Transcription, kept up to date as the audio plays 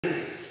Hello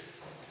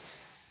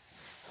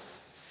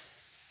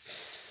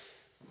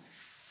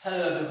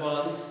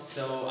everyone,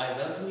 so I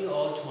welcome you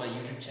all to my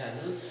YouTube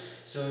channel.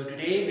 So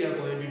today we are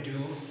going to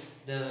do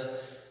the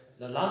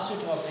last two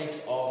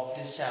topics of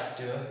this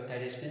chapter,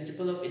 that is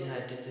principle of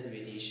inheritance and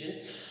variation.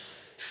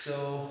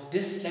 So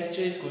this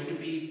lecture is going to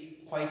be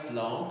quite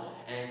long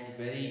and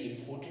very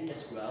important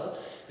as well,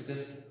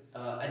 because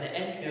at the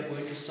end we are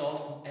going to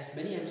solve as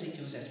many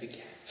MCQs as we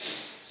can.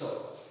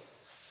 So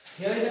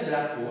here in the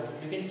blackboard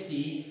you can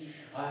see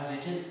I have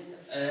written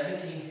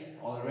everything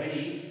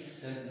already,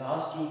 the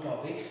last two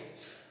topics.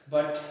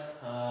 But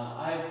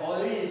I've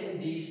already written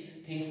these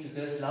things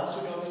because last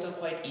two topics are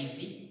quite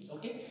easy.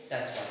 Okay,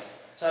 that's fine.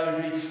 So I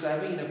will be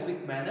describing in a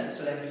quick manner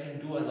so that we can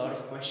do a lot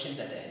of questions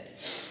at the end.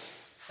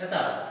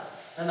 Now,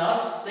 the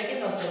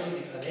second last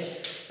topic is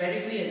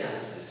pedigree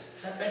analysis.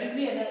 Now,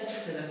 pedigree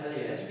analysis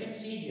as you can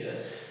see here,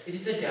 it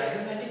is the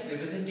diagrammatic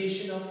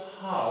representation of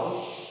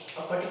how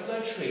a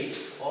particular trait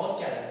or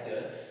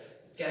character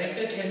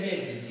can be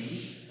a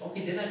disease.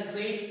 Okay, then a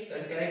trait,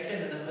 a character,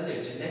 and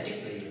a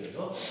genetic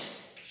variable.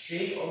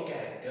 Trait or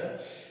character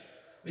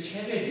which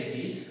can be a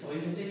disease or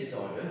you can say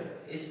disorder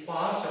is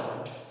passed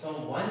on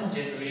from one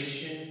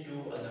generation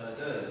to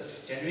another.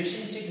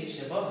 Generation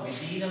is about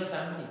within a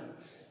family.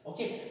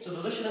 Okay, so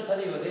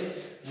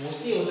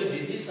mostly also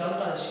disease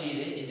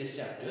in this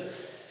chapter.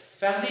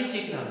 Family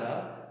chick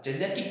nada,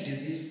 genetic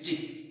disease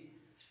chick.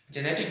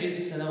 Genetic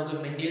disease nada also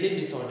Mendelian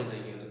disorder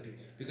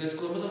because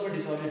chromosomal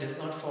disorder does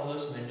not follow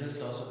Mendel's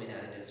laws of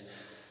inheritance.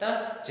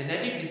 The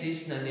genetic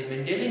disease na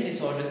Mendelian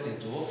disorders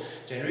dinzo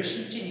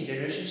generation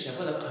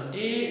shaba la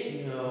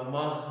khande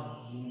ma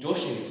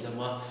joshi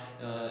ma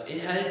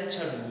inherit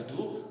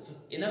charudu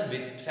in a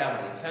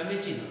family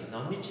china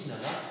nami china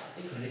la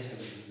khande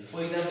charudu.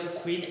 For example,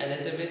 Queen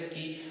Elizabeth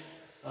ki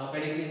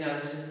pedigree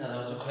analysis na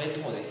also khale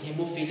thole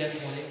hemophilia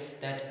thole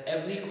that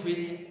every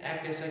queen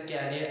act as a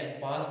carrier and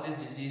pass this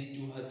disease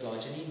to her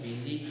progeny,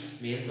 mainly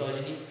male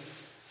progeny.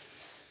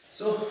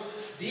 So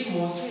they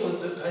mostly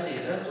also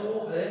data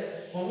so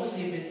Homo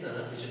sapiens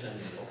nana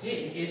okay.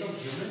 In case of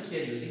humans, we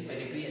are using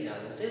pedigree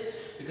analysis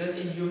because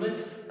in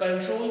humans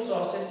control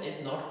process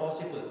is not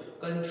possible.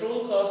 Control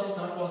clause is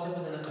not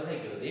possible in a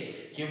correct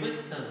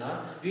humans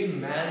nana we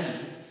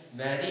marry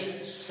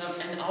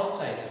an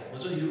outsider.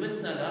 Also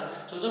humans nana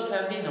so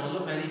family now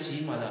marry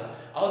chi mala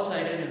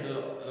outsider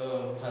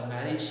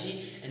marry chi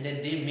and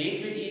then they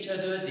mate with each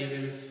other, they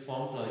will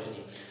form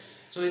progeny.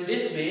 So in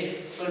this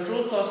way,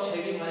 control clause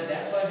checking,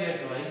 that's why we are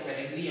drawing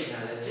pedigree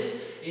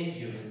analysis in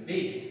human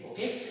beings.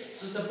 Okay?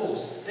 So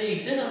suppose the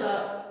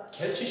example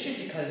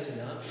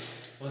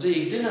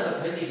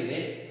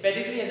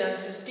pedigree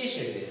analysis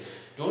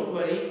don't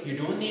worry, you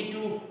don't need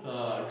to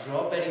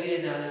draw pedigree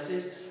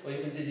analysis or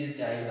you can say this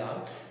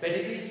diagram.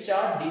 Pedigree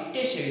chart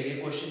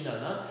dictate question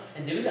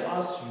and they will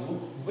ask you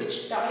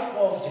which type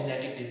of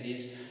genetic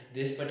disease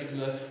this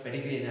particular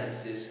pedigree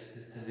analysis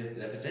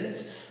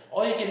represents.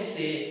 Or you can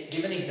say,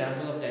 give an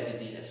example of that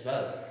disease as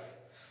well.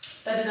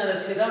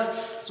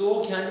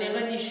 So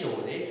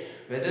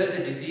whether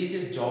the disease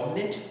is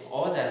dominant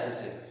or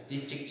recessive.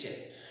 The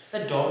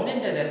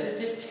dominant and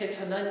recessive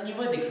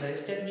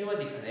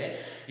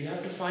you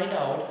have to find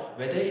out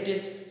whether it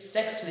is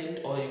sex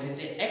linked or you can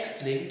say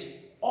X linked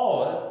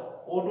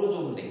or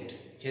autosome linked.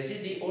 You see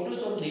the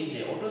autosome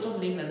linked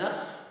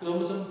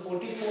chromosome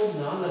 44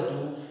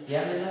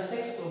 na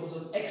sex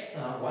chromosome X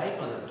na Y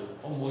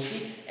or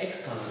mostly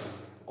X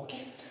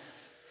okay.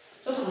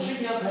 So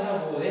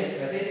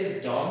whether it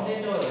is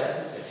dominant or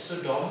recessive.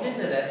 So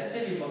dominant and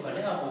recessive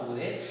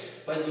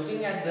by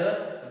looking at the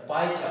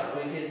pie chart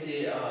or you can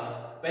say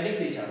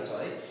pedigree chart.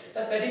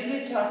 The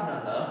pedigree chart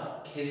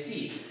nada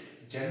kesi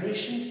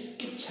generation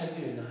skip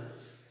chagina.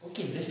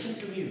 Okay, listen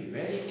to me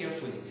very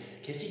carefully.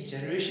 Kesi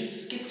generation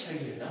skip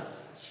chagina.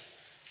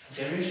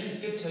 Generation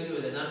skip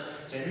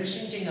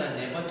generation jinga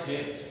never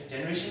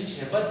generation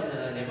sheba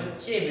never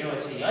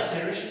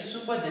generation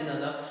super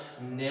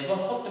never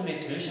hope to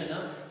make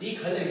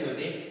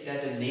that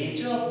the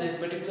nature of the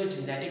particular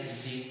genetic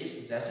disease is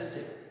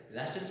recessive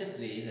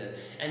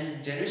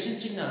and generation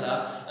jinga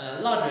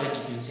lot you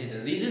can say the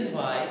reason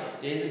why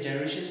there is a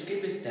generation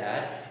skip is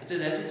that it's a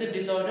recessive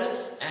disorder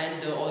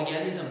and the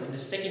organism in the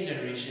second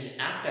generation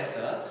act as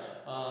a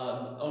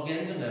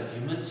organism of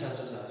humans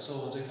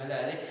so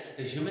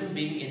the human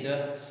being in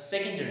the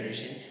second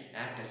generation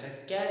act as a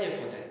carrier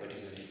for that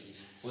particular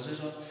disease.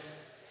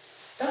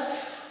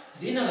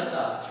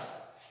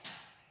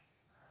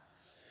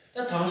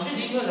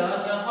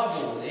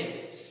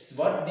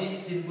 What these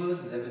symbols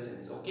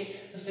represents, okay?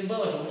 The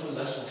symbol of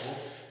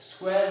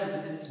square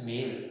represents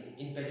male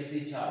in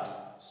pedigree chart,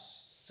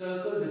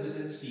 circle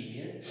represents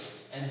female,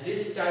 and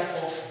this type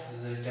of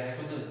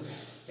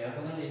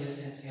diagonal in the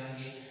sense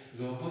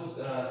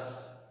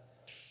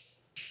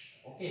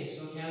okay,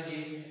 so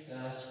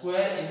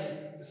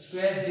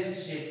square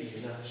this shape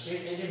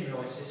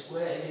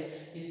square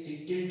is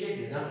tilted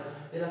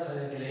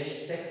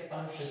sex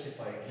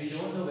unspecified. We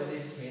don't know whether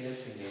it's male or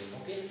female.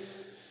 Okay,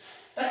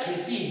 that can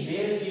see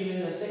male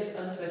female sex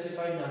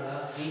unspecified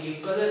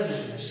color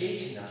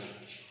shape.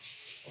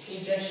 Okay,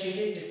 if they are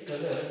shaded with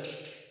color,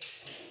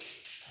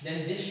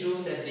 then this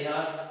shows that they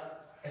are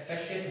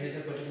affected with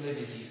a particular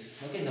disease.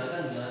 Okay, naza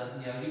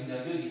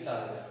nagyo gita.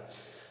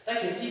 Ta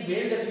kesi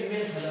male the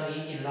female khala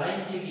in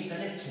line chiki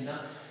connect na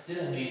they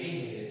are mating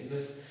here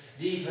because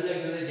they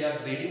are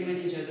breeding with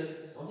each other.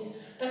 Okay,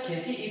 ta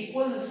kesi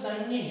equal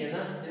sign ni है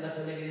ना they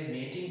are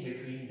mating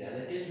between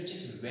relatives, which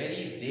is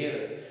very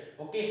rare.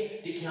 Okay,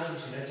 they can't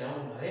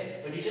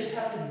but you just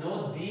have to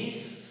know these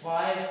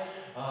 5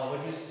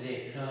 what you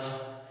say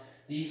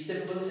these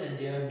symbols and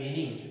their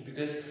meaning,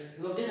 because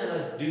look then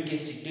do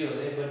case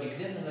but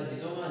exam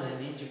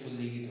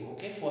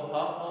okay, for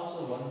half marks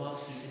or 1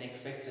 marks you can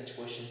expect such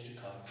questions to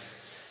come.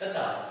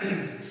 Tata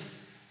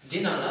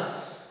dinala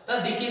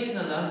ta case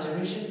nala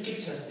generation skip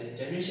chaste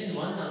generation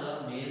 1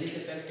 nala male is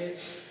affected,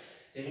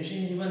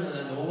 generation 2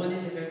 nala no one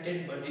is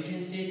affected, but we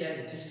can say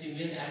that this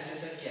female acts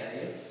as a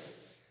carrier.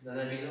 The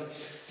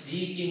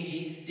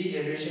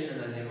generation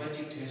never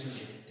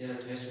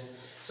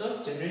so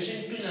generation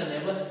 2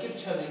 never skip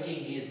the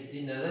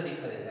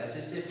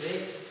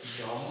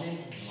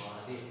dominant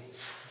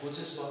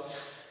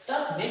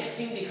the next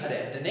thing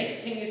the next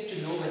thing is to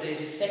know whether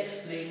it is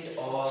sex linked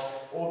or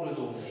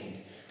autosomal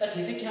linked.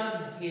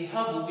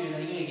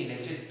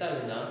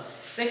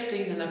 Sex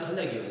linked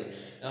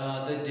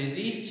the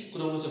diseased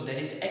chromosome, that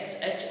is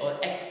XX or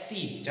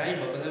XC,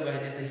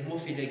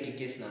 hemophilic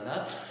case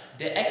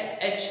the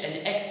XX and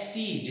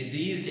XC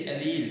diseased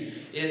allele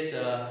is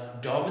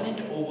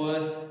dominant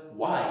over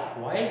Y.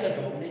 Y is the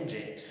dominant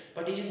trait,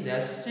 but it is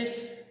recessive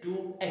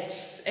to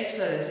X. X is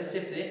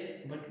recessive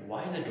trait, but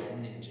Y is the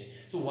dominant trait.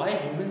 So why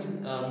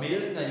humans,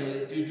 males,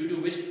 due to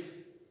which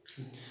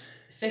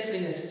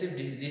sex-linked recessive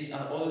disease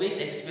are always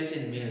expressed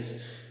in males.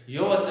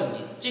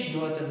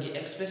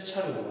 Expressed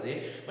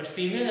but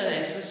female and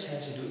expressed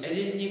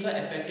allele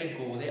affected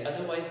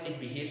otherwise it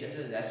behaves as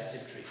a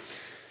recessive trait.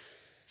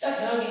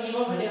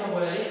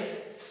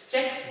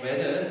 Check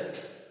whether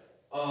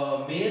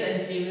male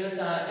and females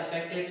are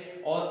affected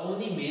or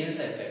only males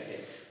are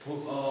affected.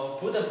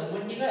 Put a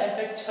pumuniga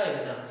effect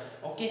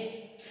okay.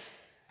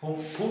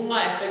 Puma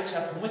effect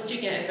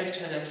pumuchiga effect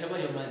keba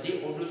yomadi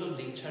autosome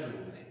link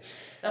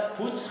that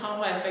puts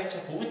how effect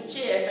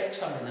pumuchi effect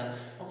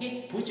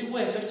okay, puchibo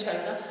effect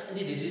and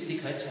the disease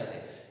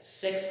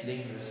sex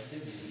linked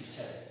recessive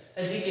disease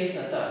and the case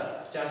nata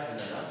chart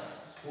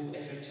pum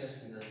effect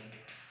effect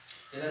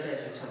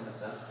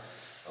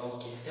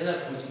okay,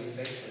 effect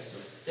effect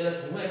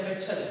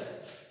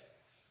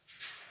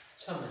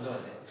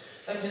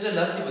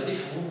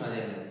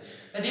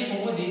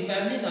the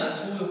family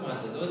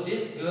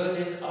this girl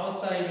is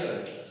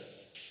outsider.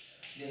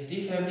 The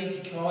family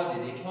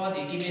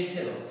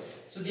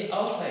so the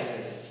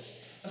outsider.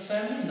 A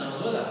family the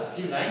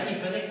line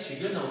connect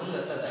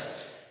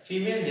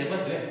female never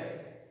do.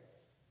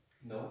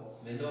 No,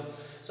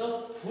 so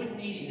put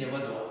need never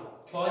do.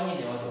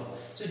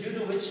 So due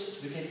to which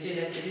we can say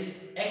that it is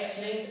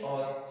X-linked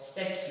or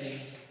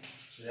sex-linked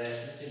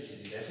recessive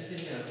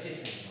disease.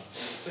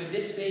 So in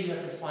this way you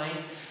have to find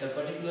the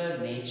particular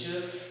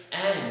nature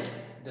and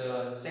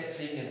the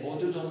sex-linked and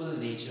autosomal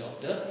nature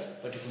of the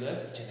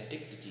particular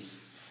genetic disease.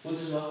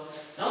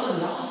 Now the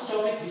last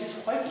topic, which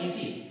is quite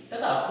easy,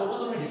 that are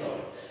chromosomal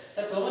disorder.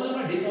 The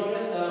chromosomal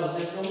disorders are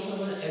the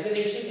chromosomal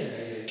aberration.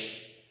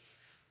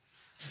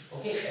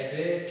 Okay,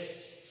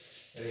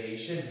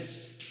 aberration.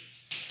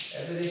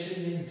 Aberration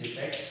means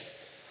defect.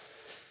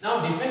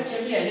 Now defect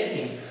can be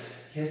anything.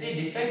 Can say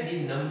defect the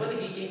number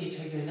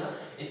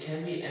it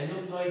can be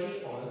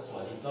aneuploidy or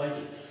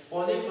polyploidy.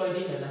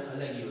 Polyploidy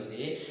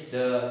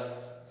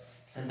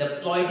the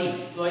ploidy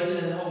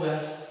and how we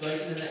are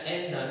ploidy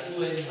and n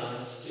 2n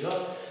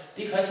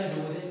the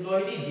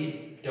ploidy the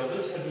double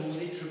the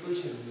triple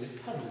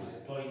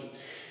ploidy.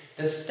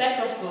 The set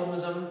of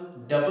chromosome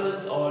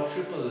doubles or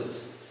triples.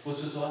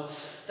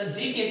 The D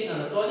case na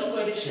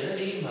polyploidy shell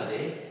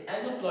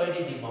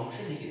aneuploidy the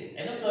function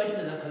aneuploidy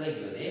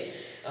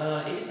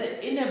it is the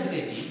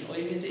inability, or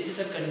you can say it is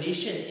a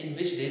condition in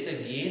which there is a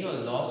gain or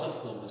loss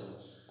of chromosome.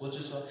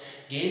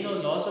 Gain or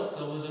loss of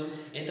chromosome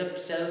in the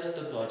cells of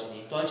the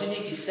progeny. Progeny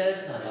ki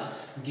cells nala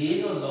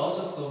gain or loss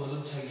of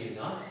chromosome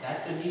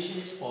that condition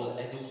is called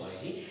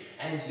aneuploidy.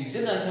 And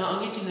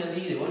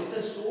what is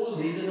the sole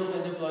reason of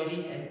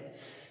aneuploidy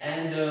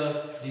and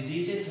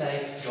diseases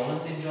like Down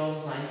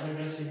syndrome,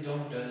 Klinefelter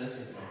syndrome, Turner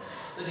syndrome.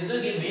 So these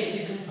are the main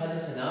reason for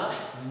this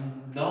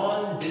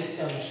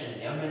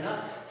non-disjunction.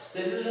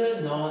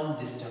 Cellular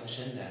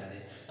non-disjunction.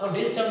 Now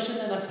disjunction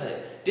is not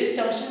correct.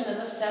 Disjunction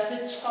is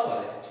separate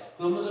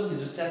chromosome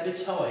is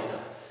separate.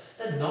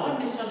 The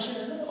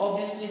non-disjunction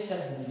obviously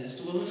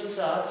chromosomes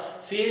are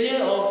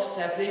failure of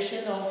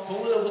separation of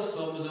homologous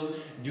chromosome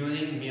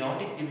during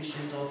meiotic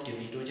divisions of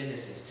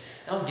gametogenesis.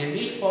 Now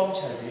gamete form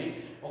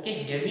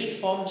okay, gamete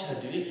form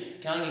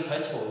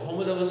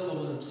homologous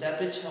chromosome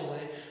separate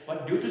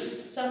but due to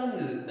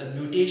some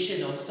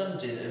mutation or some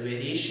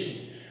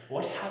variation,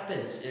 what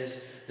happens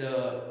is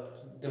the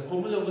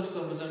homologous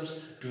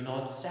chromosomes do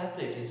not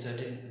separate in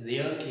certain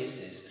rare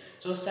cases.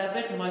 So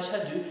separate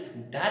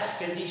that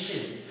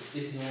condition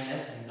is known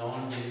as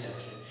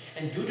non-disjunction.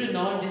 And due to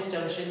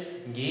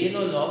non-disjunction, gain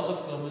or loss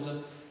of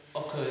chromosome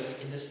occurs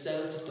in the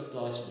cells of the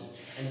progeny.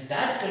 And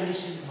that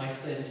condition, my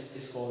friends,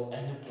 is called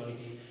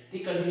aneuploidy. The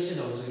condition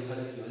also is called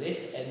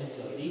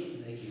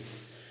aneuploidy.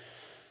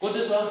 Go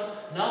to so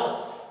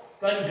now.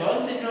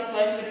 Down syndrome,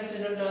 Klinefelter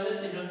syndrome, Turner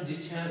syndrome,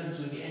 these happen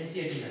to be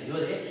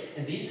NCAT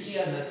and these three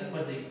are nothing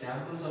but the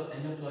examples of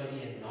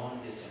aneuploidy and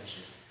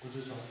non-disjunction.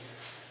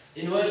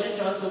 Inversion,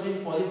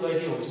 translocation,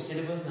 polyploidy also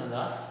syllabus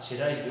nada,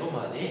 shira yo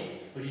mane,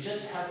 but you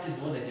just have to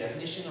know the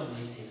definition of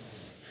these things.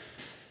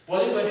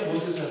 Polyploidy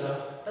also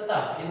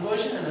tata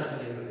inversion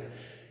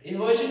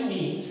inversion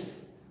means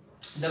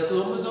the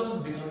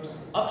chromosome becomes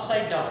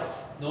upside down.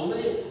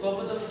 Normally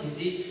chromosome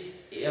is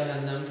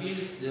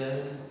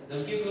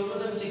namki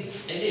chromosome chik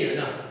ende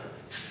na.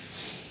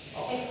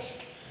 Okay.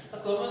 A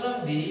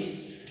chromosome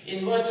di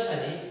invert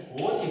chani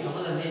wo ti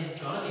kama ne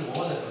ka ti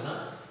wo la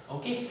na.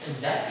 Okay, and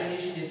that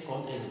condition is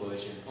called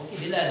inversion. Okay,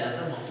 dila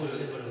naza mampu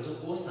yode but also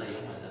course na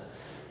yo mana.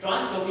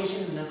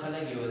 Translocation na khala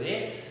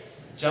yode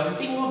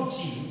jumping of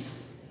genes.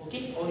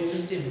 Okay, or you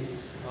can say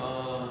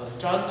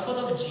transfer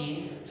of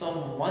gene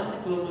from one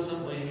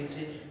chromosome, or you can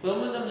say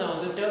chromosome now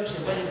the term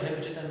shebali bhai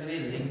which tangre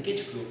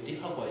linkage group ti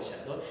ha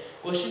boicha to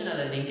question na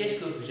linkage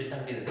group which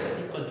tangre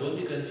don't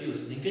be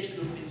confused. Linkage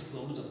group means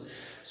chromosome.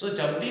 So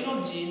jumping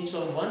of genes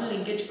from one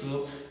linkage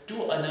group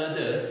to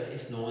another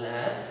is known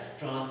as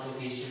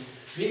translocation.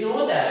 We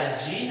know that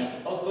gene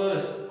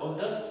occurs on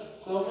the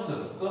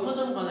chromosome.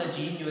 Chromosome on a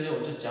gene you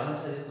also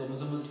chance has a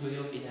chromosomal theory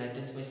of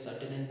inheritance by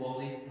Sutton and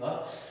Bowley.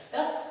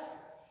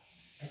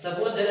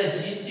 Suppose there are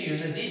gene you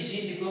know the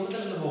gene the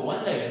chromosome number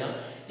 1 la na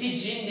the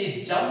gene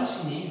they jump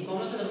ni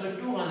chromosome number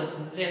 2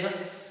 na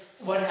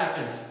what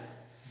happens?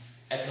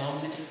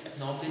 Abnormality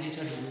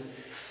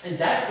and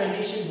that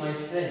condition, my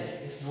friend,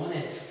 is known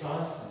as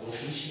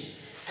translocation.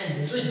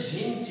 And so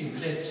gene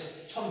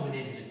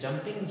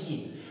jumping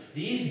gene.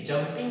 These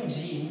jumping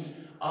genes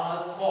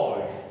are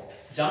called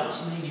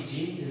jumping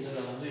genes in the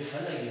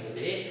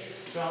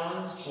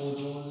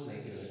transposons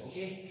like you.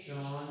 Okay,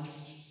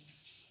 transposons.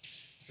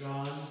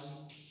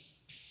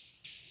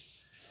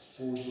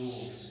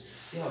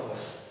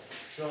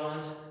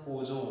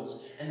 Transposons.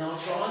 And now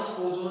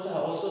transposons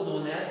are also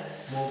known as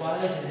mobile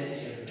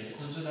genetic elements.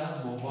 Consider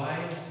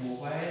mobile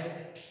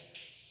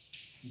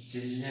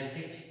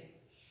genetic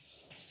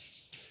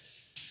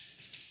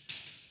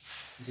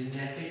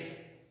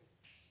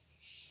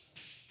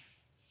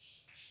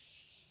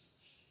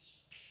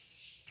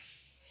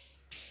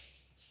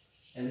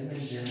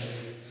elements.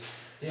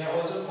 They are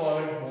also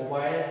called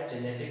mobile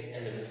genetic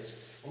elements.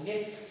 Okay.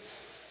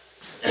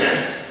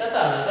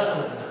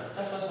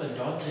 That first one,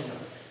 Down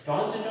syndrome.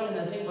 Down syndrome is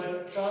nothing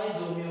but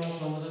trisomy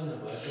chromosome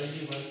number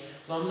 21.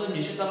 Chromosome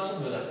nishu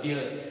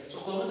appear. So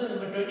chromosome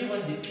number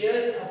 21, the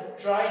pairs have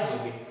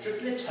trisomy,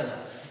 triplet chana.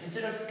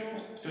 Instead of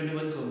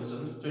 21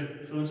 chromosomes,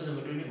 chromosome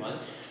number 21,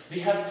 we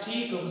have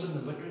 3 chromosome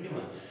number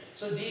 21.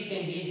 So they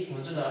can be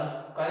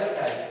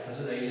karyotype.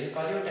 So the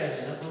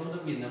karyotype and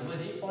chromosome number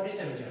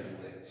 47.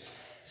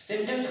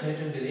 Symptoms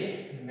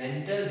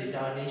mental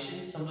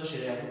retardation,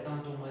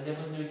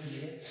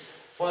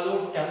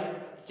 followed tongue,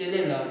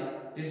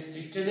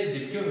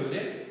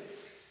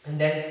 and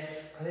then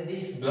the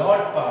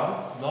blood palm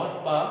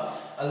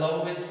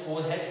along with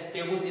forehead,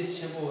 table is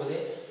shampoo,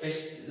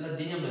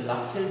 Dinium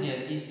lactal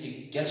near this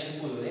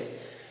shampoo,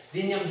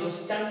 Dinium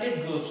those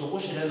stunted growth, so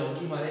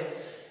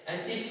and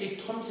this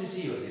Thompson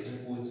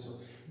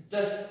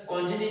plus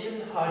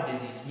congenital heart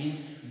disease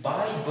means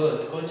by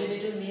birth.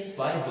 Congenital means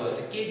by birth.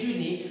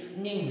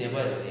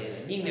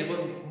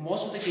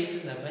 Most of the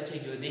cases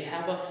they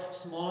have a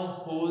small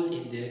hole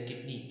in their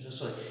kidney.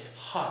 Sorry,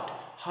 heart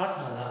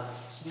mala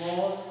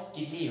small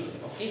kidney.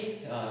 Okay,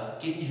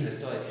 kidney.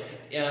 Sorry,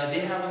 they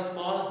have a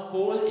small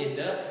hole in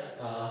their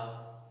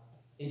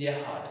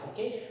heart.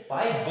 Okay,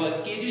 by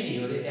birth.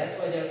 That's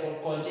why they are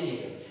called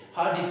congenital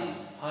heart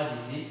disease.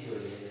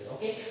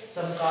 Okay,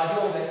 some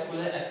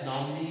cardiovascular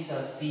abnormalities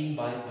are seen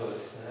by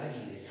birth.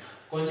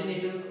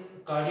 Congenital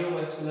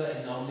cardiovascular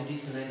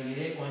abnormalities,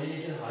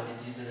 congenital heart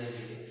disease.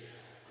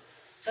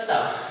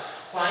 Tata,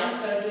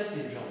 Klinefelter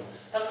syndrome.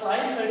 The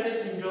Klinefelter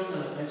syndrome, we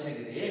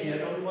are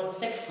talking about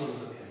sex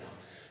chromosome here now.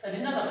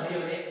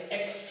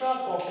 Extra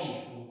copy,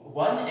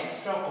 one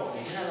extra copy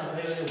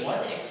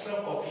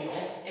of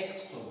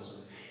X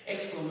chromosome.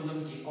 X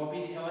chromosome ki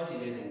copy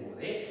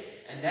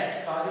and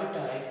that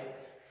karyotype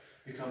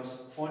becomes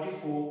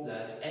 44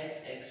 plus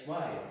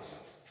XXY.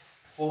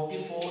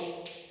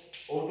 44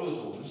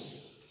 autosomes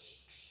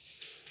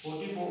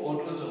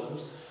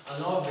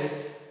along with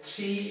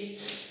 3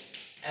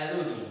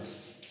 allosomes.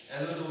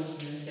 Allosomes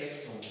means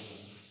sex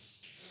chromosomes.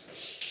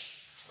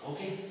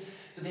 Okay,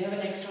 so they have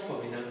an extra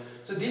copy now.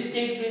 So this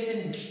takes place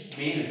in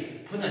male.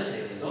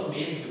 Male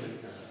humans.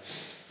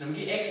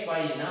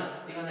 XY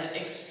they have an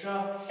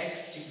extra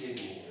X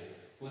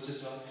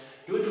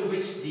due to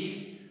which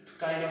these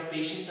kind of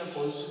patients are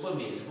called super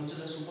males.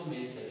 Super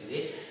males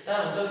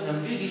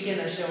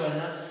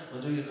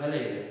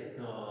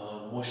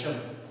motion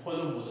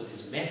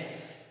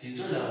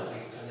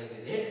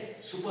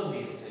super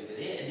males.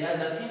 They are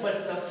nothing but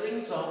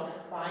suffering from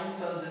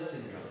Klinefelter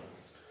syndrome.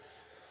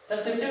 The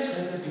symptoms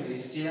refer to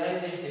is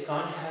sterile, they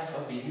can't have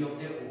a baby of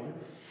their own,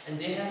 and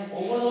they have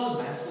overall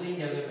masculine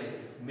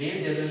development,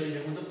 male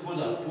development, 도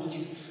보다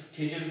부기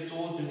계절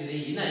조 등들에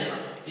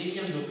이나야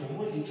이점도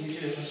부모의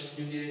계절에 관심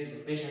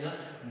등들에 배셔나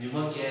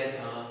뉴마게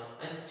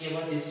안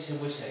개발 디스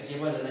첨부차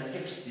개발하는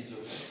힙스디죠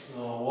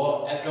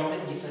워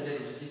abdomen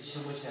기사제도 디스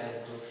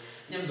첨부차죠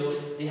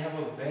냠도 they have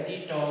a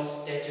very tall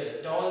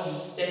stature. Tall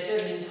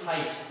stature means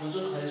height.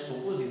 먼저 가는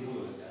속도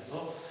보여요.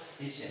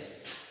 이제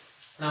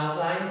now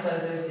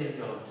Klinefelter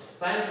syndrome.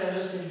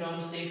 Klinefelter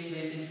syndrome takes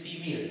place in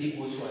female. 이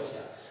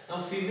고소하자. Now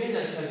female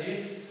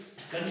나차도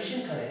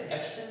condition करे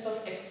absence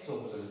of X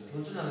chromosome.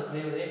 먼저 나는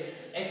그래요.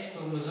 X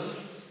chromosome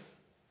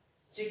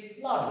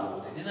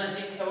찍라고 돼. 내가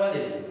찍 태워야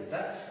되는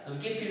거다.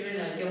 이게 female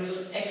나는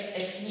chromosome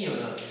XX니요.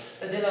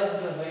 내가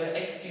부터 봐요.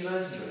 X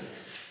찍어지요.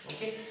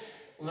 오케이?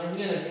 When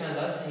you can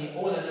last say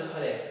O and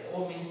the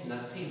O means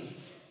nothing.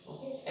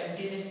 Okay?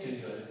 Emptiness to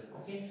you.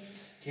 Okay?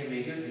 Can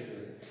make you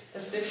do. The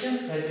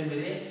symptoms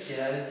category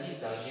sterility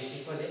target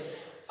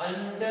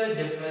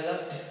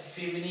underdeveloped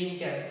feminine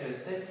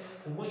characteristic.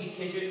 부모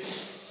이케줄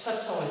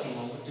차차와지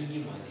뭐 등기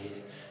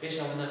말이에요.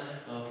 그래서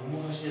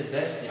부모 하시는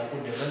best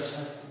약간 develop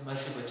차스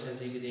말씀을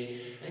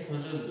찾으시게 아니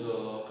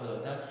먼저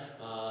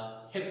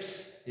그러다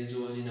hips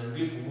내조는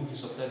미 부모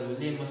기술다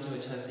롤레 말씀을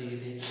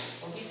찾으시게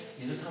오케이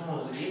이제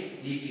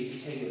참고들이 이게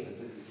차이가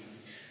있는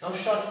now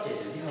short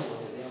stage they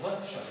have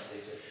a short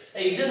stage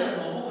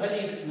example 뭐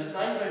하는 게 있으면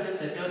Klinefelter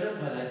syndrome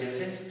vala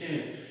difference to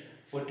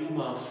for 2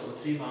 marks or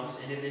 3 marks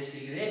and then they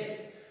see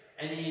it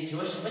and 이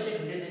제가 신발제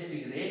근데 they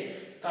see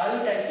it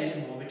कार्य type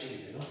के moment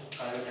चाहिए no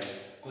कार्य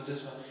type कुछ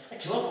ऐसा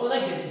जवाब को ना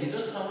कि जो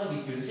सामान की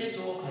균세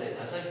जो खाए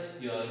नासा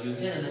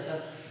균세는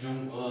나타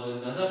좀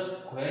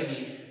나사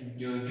거야기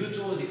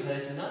유조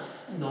दिखाएस ना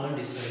non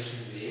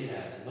distinction way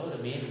है no the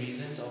main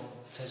reasons of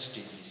such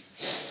disease.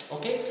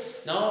 Okay,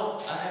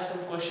 now I have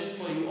some questions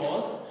for you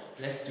all.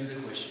 Let's do the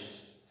questions.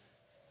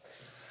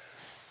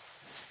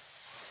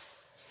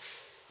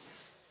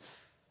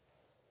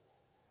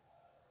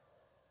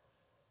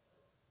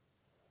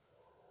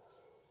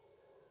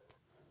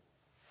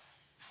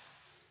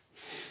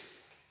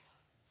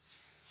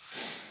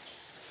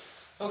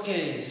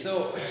 Okay,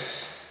 so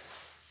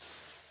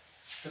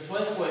the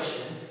first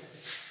question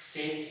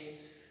states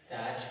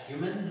that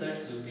human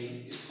blood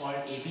grouping is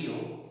called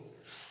ABO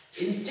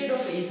instead of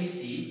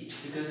ABC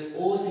because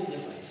O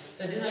signifies.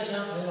 Then I can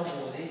have a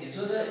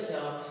so that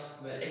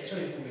extra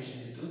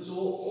information to so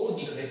O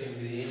declared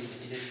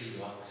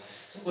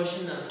so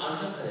question and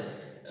answer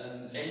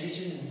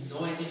antigen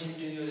no antigen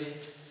to you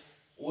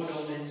O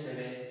domain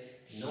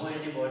 7 no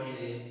antibody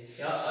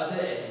there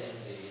other antigen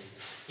there.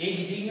 ये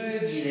गिदिंग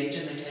की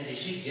lecture में क्या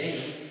डिशी क्या है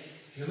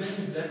human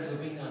blood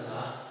grouping ना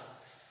ना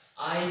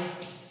I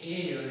A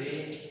योरे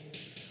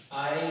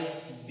I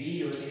B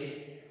योरे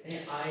and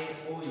I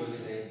O योरे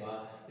लेबा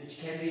which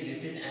can be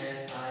written as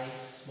I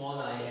small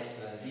I as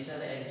well. These are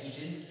the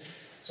antigens.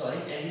 Sorry,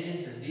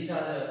 antigens. These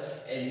are the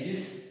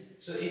alleles.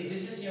 So if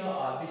this is your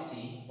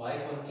RBC, Y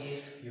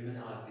concave human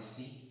RBC.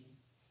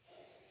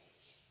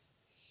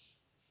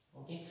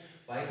 Okay,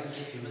 Y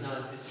concave human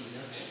RBC.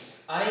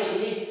 I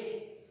A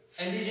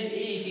antigen A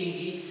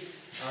is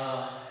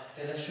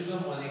the sugar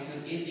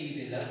molecule A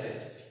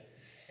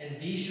and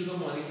these sugar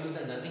molecules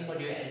are nothing but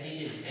your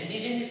antigen.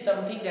 Antigen is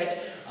something that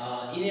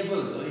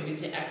enables or you can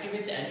say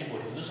activates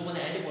antibody. So when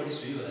antibodies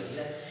to you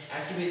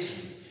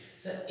activation.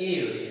 So A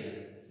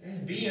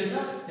and B then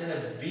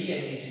the B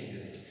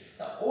antigen.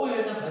 The O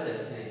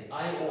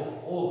I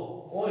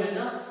O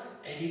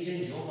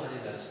antigen no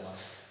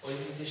or you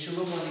can say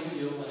sugar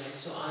molecule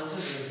so answer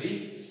will be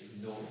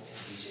no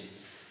antigen.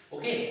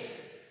 Okay.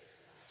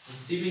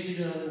 CBC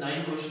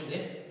 2009 question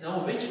there.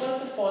 Now, which one of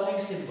the following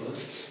symbols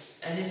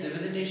and its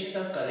representations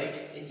are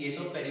correct in case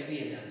of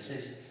pedigree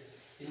analysis?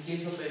 In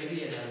case of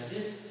pedigree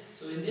analysis,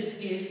 so in this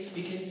case,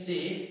 we can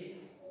say,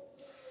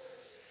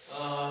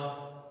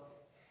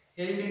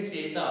 here you can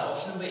say the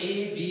option number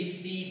A, B,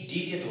 C,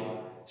 D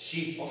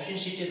sheet, option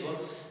sheet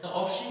now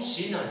option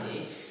sheet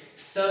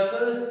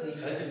circle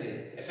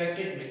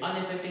affected,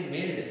 unaffected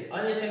male,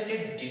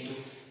 unaffected D2,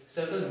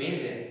 circle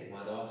male,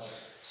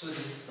 so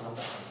this is not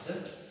the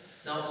answer.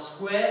 Now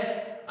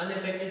square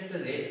unaffected the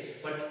red,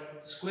 but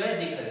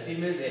square dikhal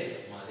female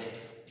red male.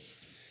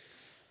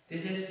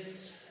 This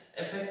is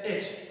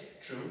affected,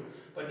 true,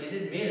 but is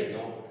it male?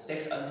 No.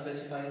 Sex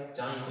unspecified.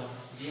 Jaiba.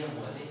 Dia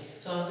male.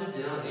 So answer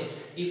dinade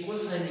equal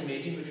sign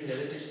mating between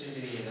relatives to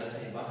the yada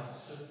saiba.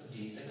 So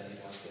G is the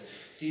correct answer.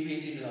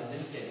 CBSE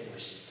 2010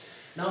 question.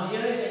 Now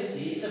here you can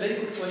see it's a very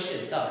good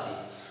question.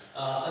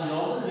 A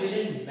normal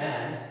vision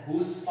man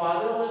whose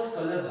father was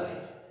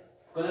colorblind.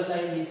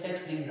 Colorblind means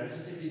sex-linked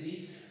recessive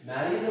disease.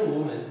 Marries a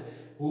woman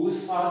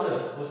whose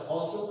father was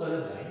also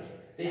colorblind.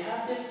 They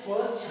have their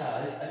first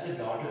child as a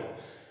daughter.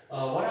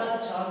 What are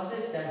the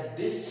chances that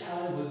this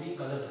child will be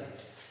colorblind?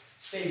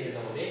 So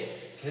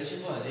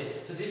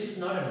this is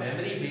not a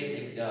memory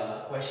based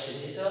question.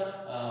 It's a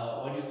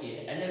what you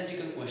get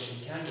analytical question.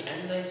 Can you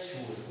analyze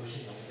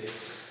question of it?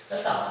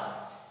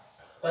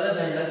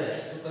 Colorblind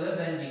so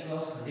colorblind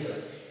declares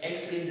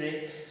X-linked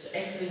rate. So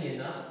X-linked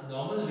na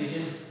normal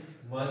vision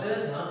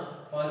mother na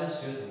father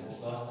student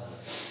class na.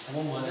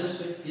 Mother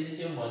student, this is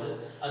your mother.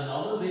 A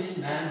normal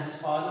vision man whose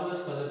father was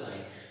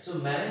colorblind. So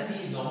man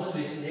be normal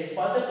vision rate,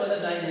 father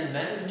colorblind and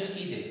man new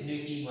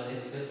key mother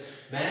because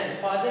man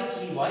father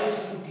key why is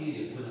it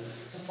key.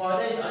 So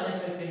father is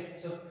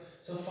unaffected.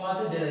 So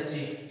father there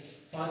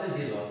father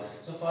there.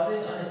 So father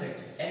is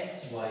unaffected.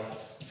 X Y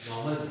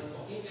normal.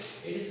 Okay,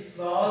 it is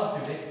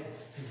crossed with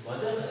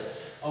mother color.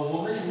 A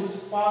woman whose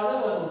father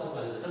was also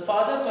colorblind. The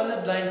father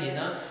colorblind is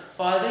na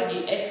father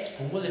की X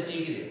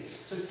cumulative की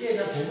So ते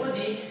ना होमो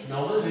दी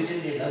normal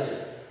vision data they.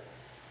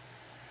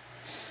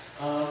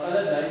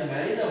 Colorblind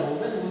married a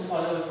woman whose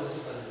father was also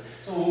colorblind.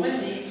 So woman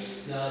the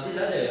the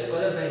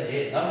colorblind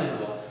date ना मिल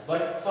हुआ.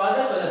 But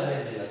father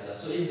colorblind data सा.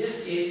 So in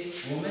this case,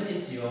 woman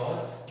is your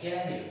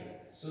carrier.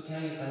 So क्या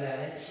ये color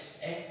है?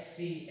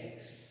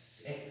 XCX.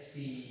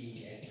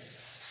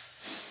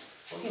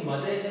 Okay,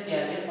 mother is a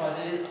carrier,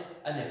 father is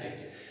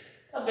unaffected.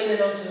 अब पहले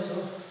लोग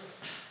चलो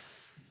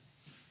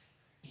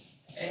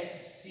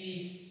XC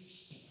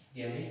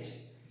gamete,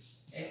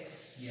 X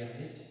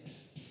gamete,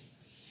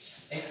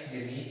 X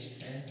gamete,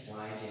 and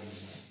Y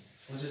gamete.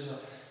 Which is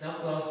what? Now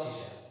cross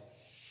teacher.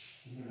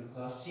 You have to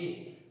cross T.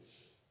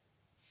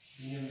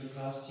 You have to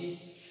cross T.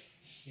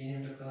 You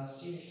have to cross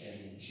T. And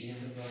you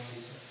have to cross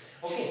teacher.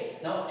 Okay.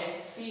 Now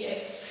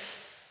XCX,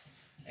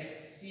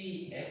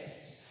 XCX,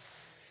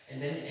 and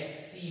then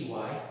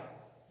XCY,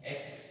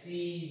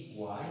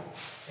 XCY,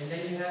 and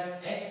then you have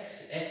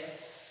XX.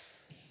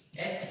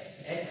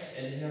 X,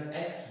 and then you have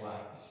XY.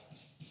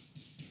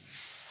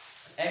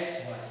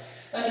 XY.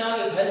 Now,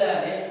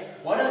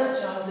 what are the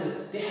chances?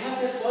 They have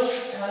their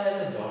first child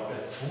as a daughter.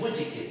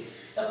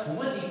 The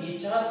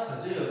chance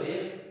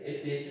if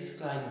this is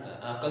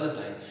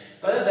colorblind.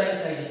 Colorblind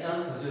child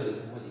chance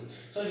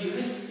So you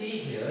can see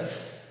here,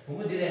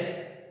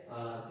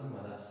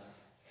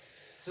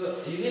 so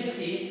you can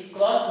see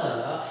cross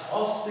nala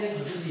offspring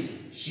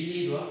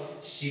she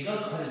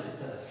got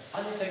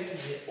unaffected.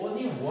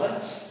 Only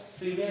one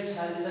female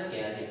child is a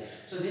carrier.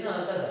 So then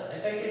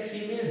affected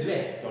female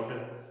doctor.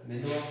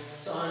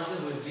 So answer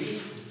would be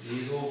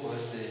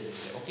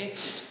 0%. Okay,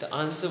 the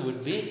answer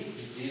would be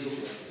 0%.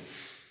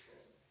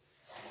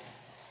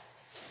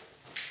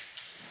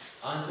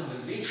 Answer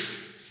will be 0%.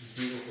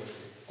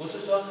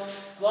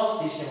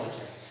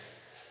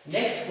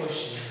 Next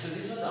question. So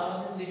this was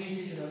asked in CBC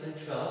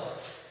 2012.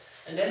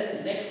 And then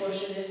the next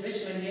question is,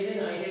 which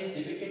Mendelian idea is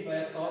depicted by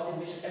a clause in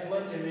which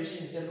F1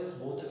 generation resembles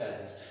both the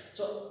parents?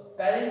 So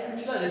parents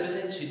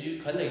represent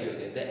schedule color.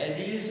 The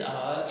alleles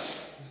are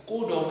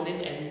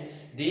co-dominant and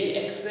they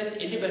express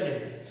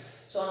independently.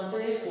 So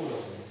answer is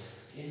co-dominance.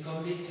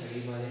 Incomplete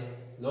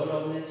low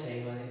dominance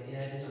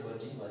inheritance of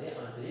virgin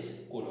answer is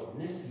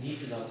co-dominance. NEET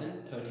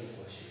 2013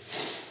 question.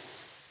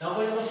 Now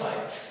for number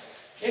 5.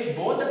 If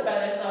both the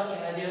parents are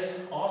carriers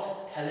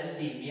of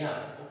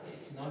thalassemia, okay,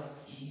 it's not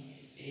E,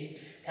 it's A,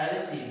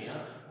 thalassemia,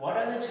 what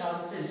are the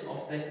chances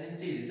of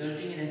pregnancy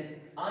resulting in an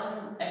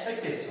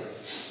affected child?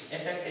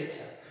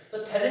 So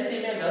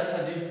thalassemia girls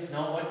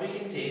now what we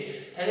can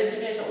say,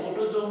 thalassemia is an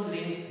autosome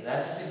linked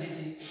recessive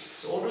disease.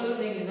 So autosome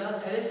linked na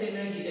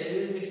thalassemia ki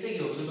allele mix ge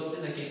observe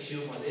na ke thio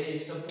male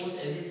suppose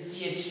allele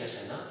TH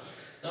shashana.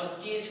 Now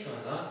TH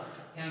kana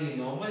yang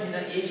normal na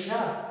A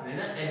sha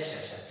na S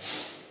shasha.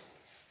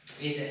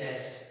 A the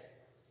S.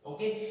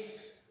 Okay?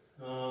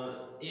 A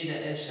the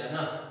S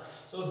shana.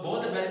 So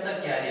both the parents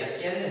are carriers.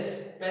 Parents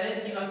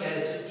are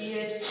carriers. So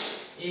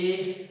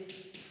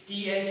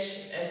TH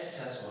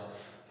has one.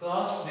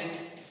 Cross with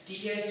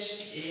TH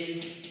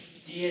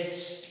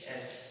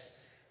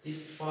the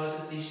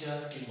father teacher,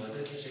 the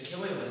mother teacher.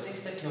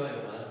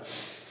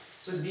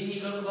 So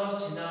then cross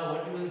china,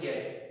 what you will get?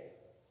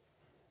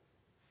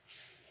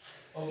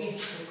 Okay,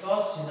 so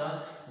cross china,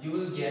 you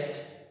will get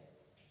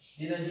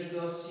didn't D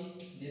cross C,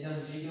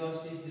 didn't D cross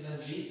C,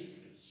 didn't D.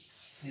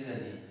 So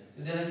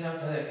then you have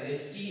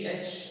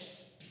TH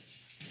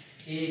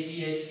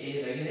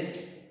A regulate.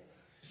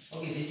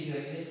 Okay, this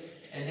regulate,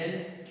 and then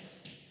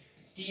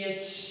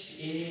TH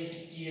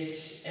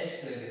S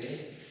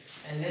regulate,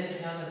 and then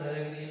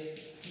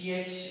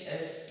TH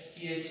S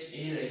A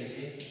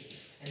regulate,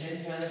 and then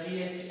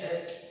TH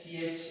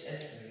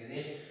S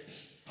regulate.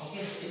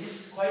 Okay, it is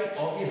quite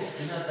obvious.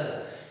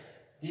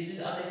 This is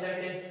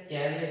unaffected,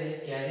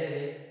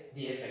 carrier,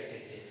 the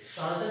affected. So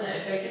answer is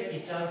affected,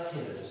 it chance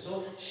here. So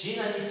she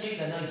and check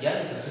the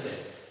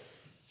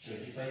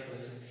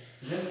 25%.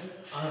 Just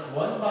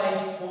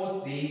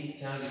 1/4 the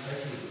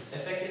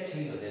affected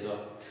thing.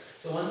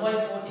 So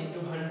 1/4 into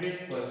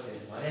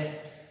 100%.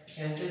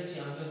 Cancel the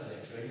answer for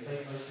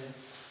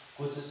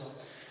 25%.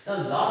 Now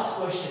last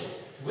question.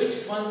 Which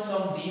one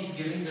from these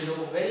given below,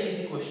 very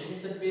easy question,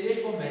 is the period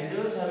for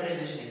Mendel's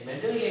hybridization?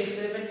 Mendel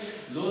experiment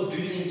low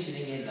doing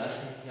in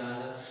last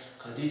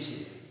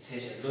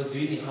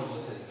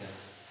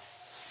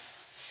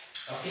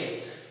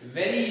Okay,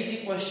 very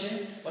easy question,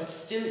 but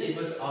still it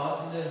was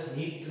asked in the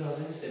NEET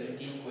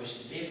 2017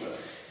 question paper.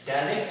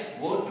 Direct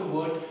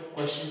word-to-word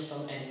question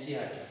from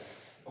NCERT.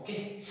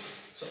 Okay,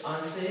 so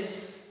answer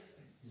is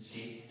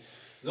D.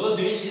 Lo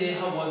doing today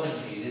how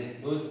wasn't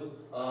it?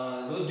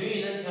 Lo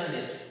doing it can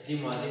it. The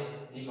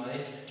mother,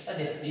 that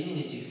the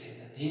dini jigs.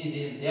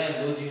 They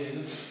are low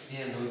doing,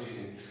 they are low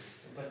doing.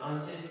 But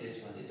answer is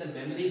this one. It's a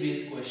memory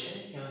based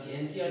question. You know, the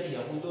NCRT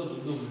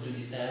Yahudo do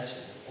detach.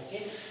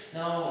 Okay.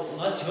 Now,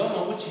 not sure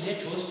how much you need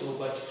to,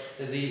 but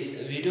the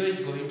video is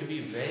going to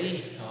be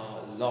very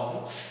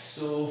long.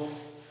 So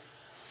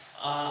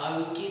I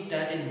will keep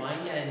that in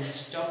mind and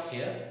stop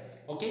here.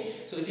 Okay,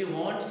 so if you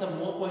want some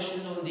more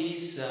questions on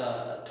these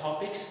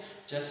topics,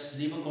 just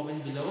leave a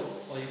comment below,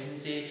 or you can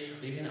say,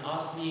 or you can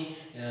ask me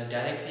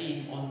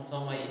directly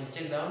from my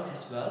Instagram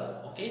as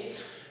well. Okay,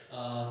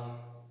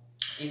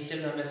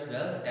 Instagram as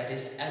well. That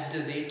is at the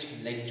rate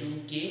like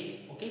June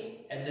K.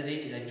 Okay, at the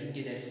rate like June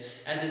K. That is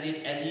at the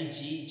rate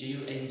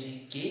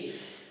LEGJUNGK.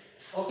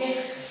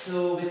 Okay,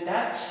 so with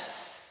that,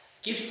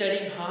 keep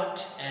studying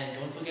hard and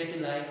don't forget to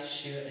like,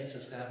 share, and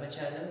subscribe my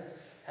channel.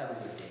 Have a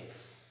good day.